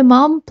been into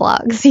mom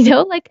blogs,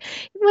 like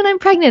when I'm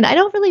pregnant, I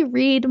don't really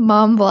read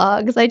mom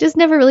blogs. I just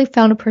never really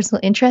found a personal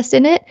interest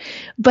in it,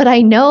 but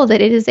I know that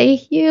it is a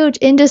huge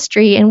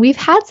industry, and we've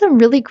had some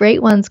really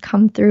great ones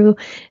come through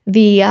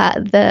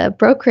the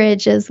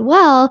brokerage as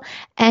well.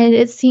 And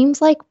it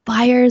seems like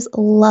buyers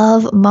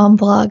love mom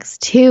blogs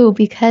too,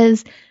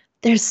 because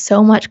there's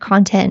so much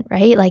content,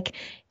 right? Like,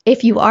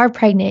 if you are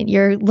pregnant,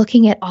 you're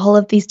looking at all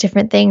of these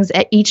different things.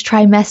 At each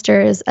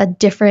trimester is a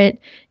different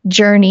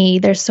journey.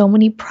 There's so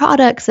many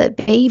products that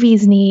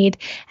babies need,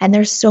 and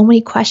there's so many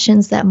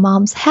questions that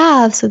moms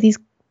have. So these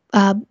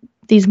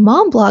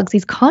mom blogs,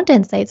 these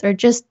content sites are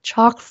just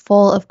chock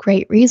full of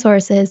great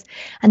resources,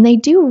 and they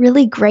do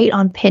really great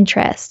on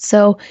Pinterest.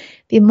 So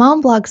the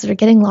mom blogs that are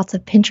getting lots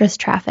of Pinterest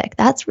traffic,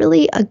 that's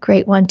really a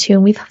great one too.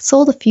 And we've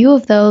sold a few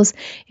of those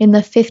in the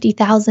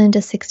 $50,000 to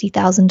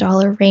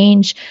 $60,000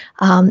 range,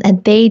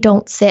 and they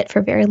don't sit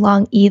for very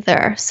long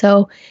either.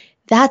 So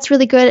that's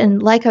really good.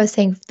 And like I was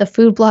saying, the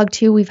food blog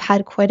too, we've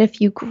had quite a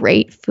few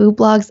great food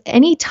blogs.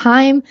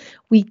 Anytime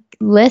we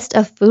list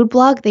a food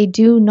blog, they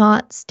do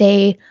not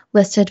stay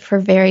listed for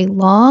very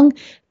long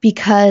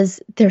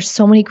because there's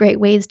so many great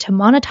ways to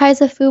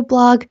monetize a food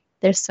blog.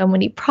 There's so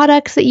many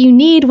products that you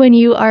need when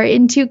you are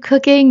into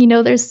cooking.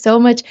 There's so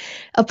much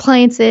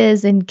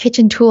appliances and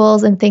kitchen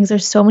tools and things.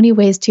 There's so many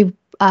ways to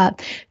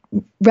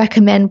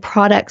recommend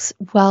products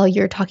while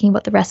you're talking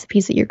about the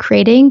recipes that you're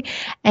creating.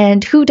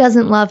 And who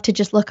doesn't love to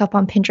just look up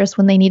on Pinterest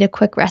when they need a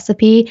quick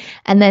recipe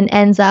and then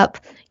ends up,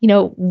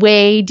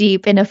 way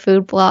deep in a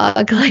food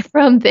blog, like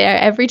from there.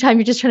 Every time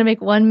you're just trying to make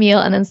one meal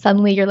and then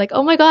suddenly you're like,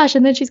 oh my gosh,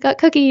 and then she's got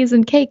cookies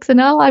and cakes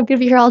and I'm going to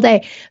be here all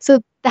day.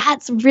 So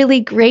that's really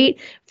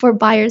great for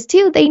buyers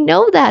too. They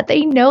know that.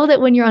 They know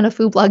that when you're on a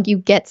food blog, you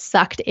get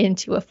sucked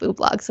into a food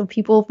blog. So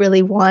people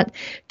really want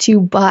to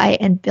buy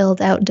and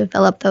build out and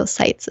develop those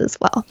sites as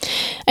well.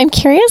 I'm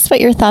curious what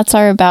your thoughts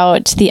are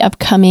about the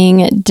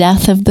upcoming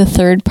death of the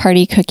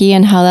third-party cookie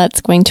and how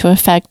that's going to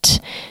affect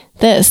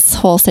this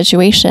whole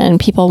situation,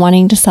 people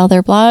wanting to sell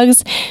their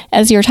blogs.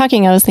 As you were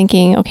talking, I was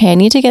thinking, okay, I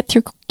need to get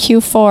through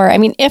Q4. I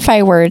mean, if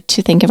I were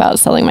to think about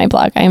selling my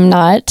blog, I'm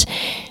not.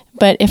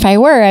 But if I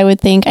were, I would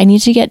think I need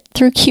to get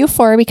through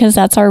Q4 because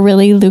that's our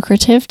really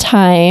lucrative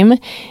time.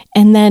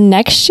 And then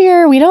next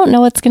year, we don't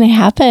know what's going to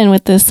happen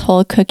with this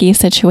whole cookie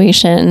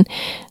situation.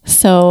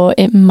 So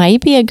it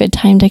might be a good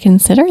time to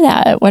consider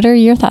that. What are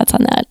your thoughts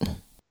on that?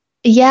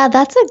 Yeah,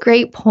 that's a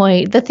great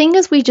point. The thing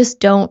is, we just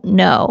don't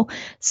know.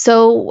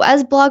 So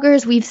as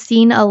bloggers, we've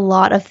seen a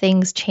lot of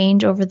things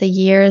change over the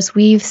years.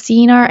 We've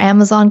seen our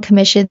Amazon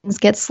commissions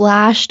get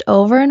slashed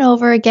over and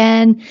over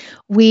again.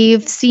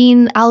 We've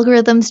seen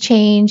algorithms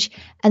change.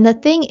 And the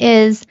thing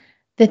is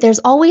that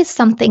there's always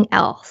something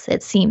else,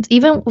 it seems.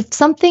 Even if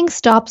something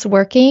stops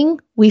working,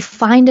 we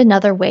find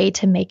another way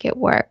to make it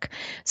work.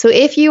 So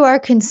if you are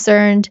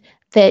concerned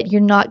that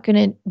you're not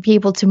going to be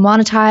able to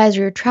monetize,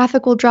 or your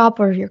traffic will drop,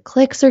 or your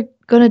clicks are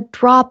going to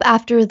drop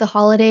after the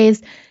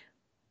holidays,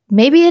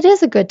 maybe it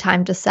is a good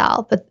time to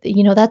sell. But,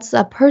 that's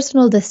a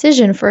personal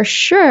decision for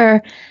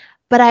sure.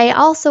 But I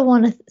also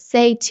want to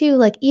say too,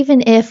 like,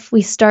 even if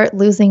we start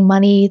losing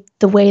money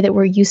the way that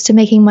we're used to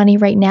making money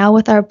right now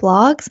with our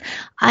blogs,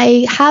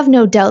 I have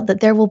no doubt that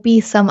there will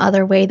be some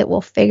other way that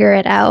we'll figure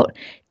it out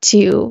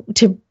to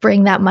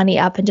bring that money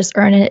up and just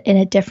earn it in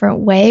a different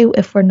way.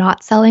 If we're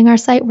not selling our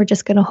site, we're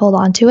just going to hold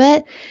on to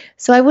it.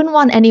 So I wouldn't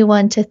want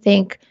anyone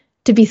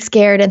to be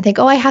scared and think,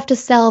 oh, I have to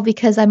sell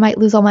because I might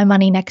lose all my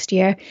money next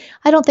year.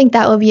 I don't think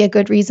that would be a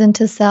good reason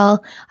to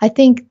sell. I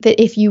think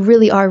that if you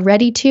really are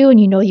ready to, and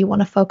you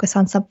want to focus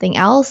on something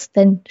else,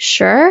 then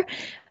sure.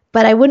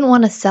 But I wouldn't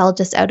want to sell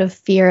just out of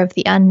fear of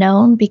the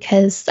unknown,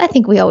 because I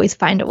think we always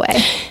find a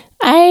way.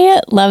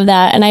 I love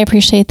that. And I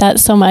appreciate that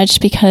so much,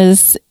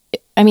 because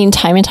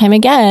time and time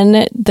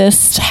again,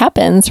 this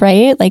happens,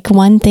 right? Like,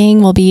 one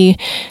thing will be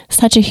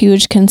such a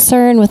huge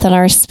concern within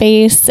our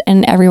space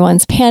and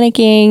everyone's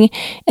panicking,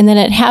 and then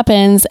it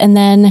happens, and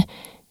then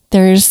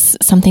there's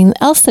something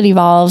else that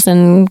evolves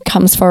and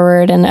comes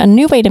forward, and a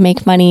new way to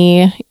make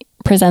money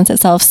presents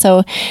itself.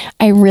 So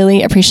I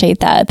really appreciate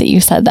that you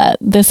said that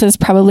this is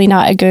probably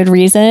not a good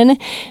reason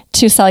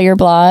to sell your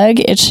blog.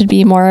 It should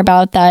be more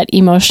about that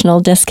emotional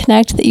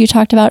disconnect that you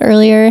talked about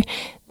earlier,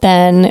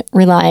 than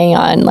relying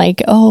on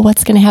like, oh,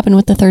 what's going to happen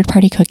with the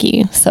third-party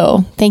cookie.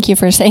 So thank you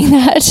for saying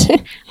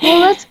that.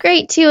 Well, that's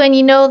great too.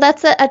 And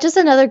that's just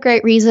another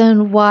great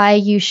reason why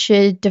you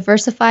should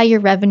diversify your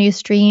revenue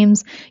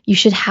streams. You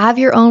should have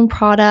your own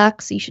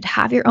products. You should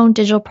have your own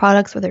digital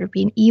products, whether it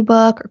be an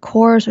ebook or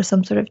course or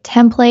some sort of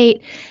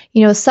template,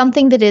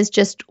 something that is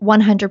just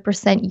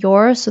 100%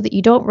 yours, so that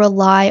you don't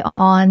rely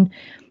on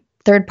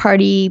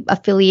third-party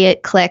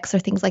affiliate clicks or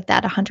things like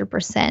that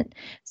 100%,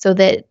 so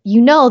that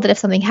that if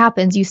something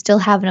happens, you still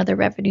have another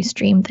revenue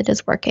stream that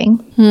is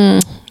working.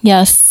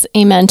 Yes,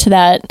 amen to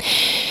that.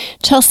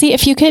 Chelsea,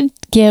 if you could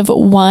give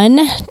one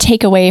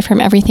takeaway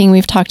from everything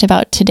we've talked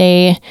about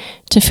today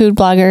to food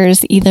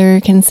bloggers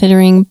either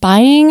considering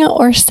buying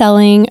or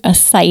selling a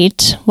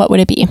site, what would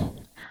it be?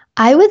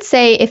 I would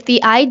say, if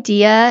the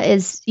idea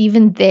is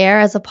even there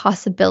as a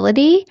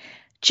possibility,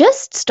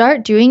 just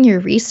start doing your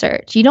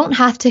research. You don't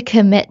have to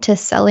commit to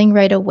selling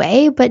right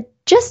away, but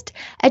just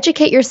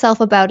educate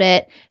yourself about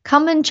it.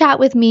 Come and chat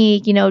with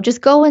me,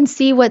 just go and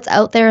see what's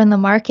out there in the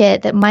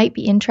market that might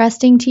be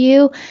interesting to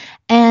you.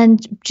 And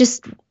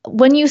just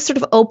when you sort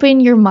of open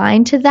your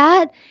mind to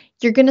that,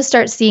 you're going to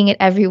start seeing it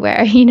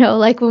everywhere.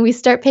 Like when we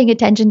start paying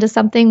attention to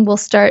something,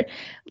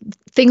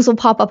 things will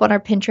pop up on our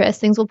Pinterest,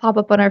 things will pop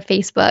up on our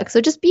Facebook.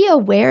 So just be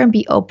aware and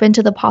be open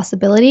to the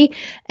possibility,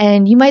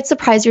 and you might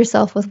surprise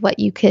yourself with what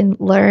you can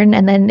learn.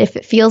 And then if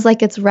it feels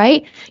like it's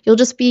right, you'll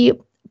just be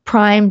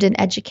primed and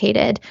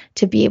educated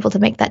to be able to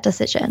make that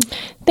decision.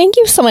 Thank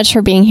you so much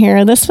for being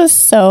here. This was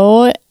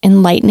so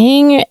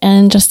enlightening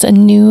and just a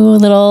new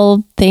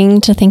little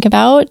thing to think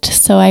about.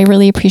 So I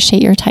really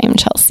appreciate your time,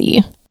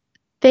 Chelsea.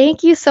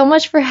 Thank you so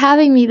much for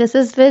having me. This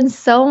has been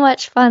so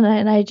much fun,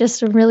 and I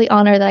just am really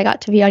honored that I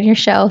got to be on your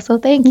show. So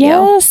thank you.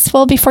 Yes.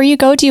 Well, before you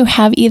go, do you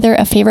have either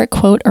a favorite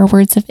quote or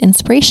words of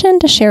inspiration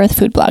to share with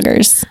food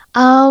bloggers?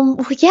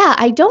 Yeah,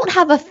 I don't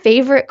have a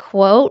favorite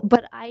quote,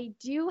 but I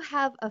do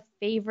have a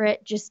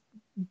favorite just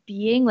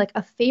being, like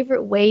a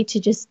favorite way to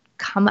just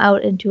come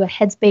out into a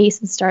headspace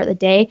and start the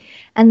day.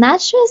 And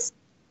that's just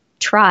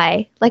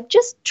try. Like,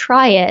 just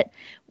try it.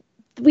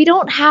 We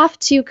don't have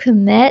to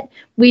commit.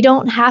 We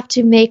don't have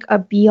to make a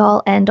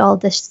be-all, end-all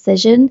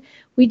decision.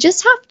 We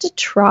just have to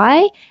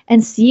try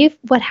and see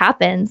what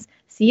happens.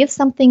 See if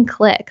something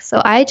clicks.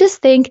 So I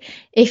just think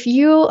if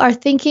you are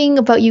thinking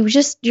about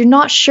you're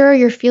not sure,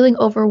 you're feeling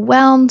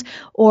overwhelmed,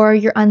 or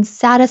you're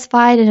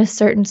unsatisfied in a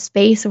certain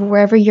space or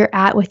wherever you're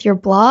at with your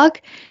blog,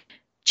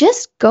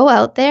 just go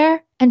out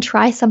there and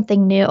try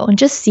something new and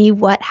just see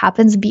what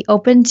happens. Be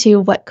open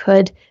to what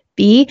could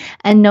be,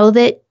 and know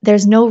that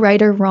there's no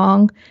right or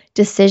wrong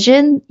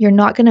decision. You're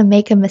not going to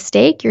make a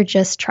mistake. You're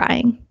just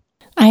trying.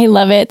 I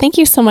love it. Thank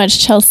you so much,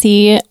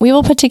 Chelsea. We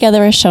will put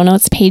together a show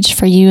notes page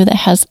for you that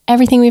has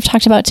everything we've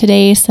talked about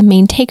today, some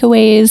main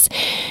takeaways.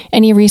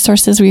 Any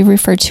resources we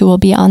refer to will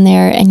be on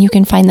there, and you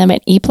can find them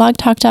at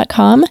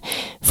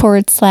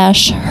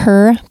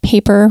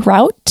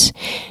eatblogtalk.com/herpaperroute.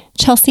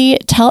 Chelsea,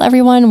 tell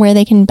everyone where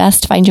they can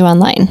best find you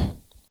online.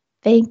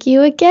 Thank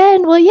you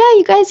again. Well, yeah,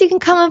 you guys, you can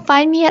come and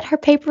find me at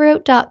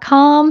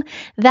herpaperroute.com.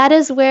 That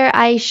is where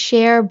I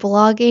share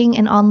blogging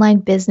and online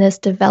business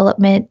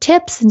development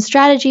tips and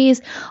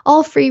strategies,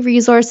 all free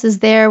resources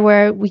there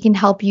where we can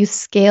help you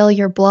scale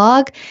your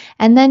blog.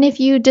 And then if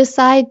you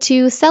decide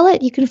to sell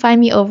it, you can find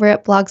me over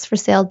at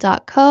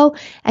blogsforsale.co.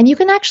 And you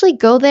can actually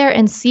go there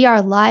and see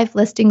our live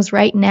listings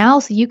right now.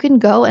 So you can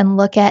go and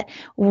look at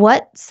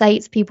what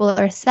sites people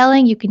are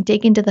selling. You can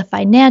dig into the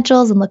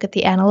financials and look at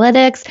the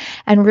analytics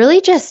and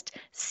really just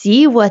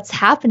see what's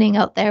happening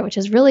out there, which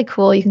is really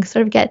cool. You can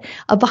sort of get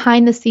a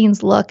behind the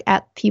scenes look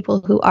at people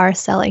who are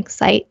selling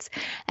sites.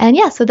 And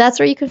yeah, so that's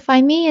where you can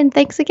find me. And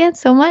thanks again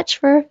so much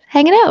for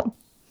hanging out.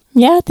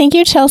 Yeah, thank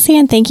you, Chelsea,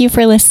 and thank you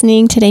for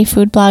listening today,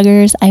 food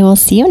bloggers. I will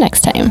see you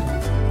next time.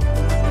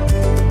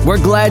 We're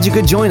glad you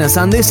could join us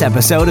on this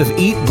episode of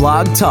Eat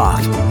Blog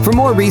Talk. For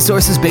more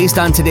resources based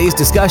on today's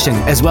discussion,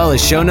 as well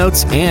as show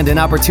notes and an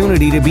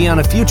opportunity to be on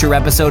a future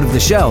episode of the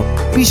show,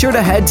 be sure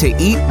to head to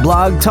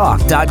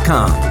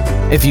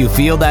eatblogtalk.com. If you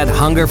feel that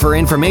hunger for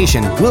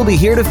information, we'll be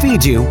here to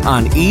feed you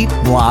on Eat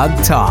Blog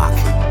Talk.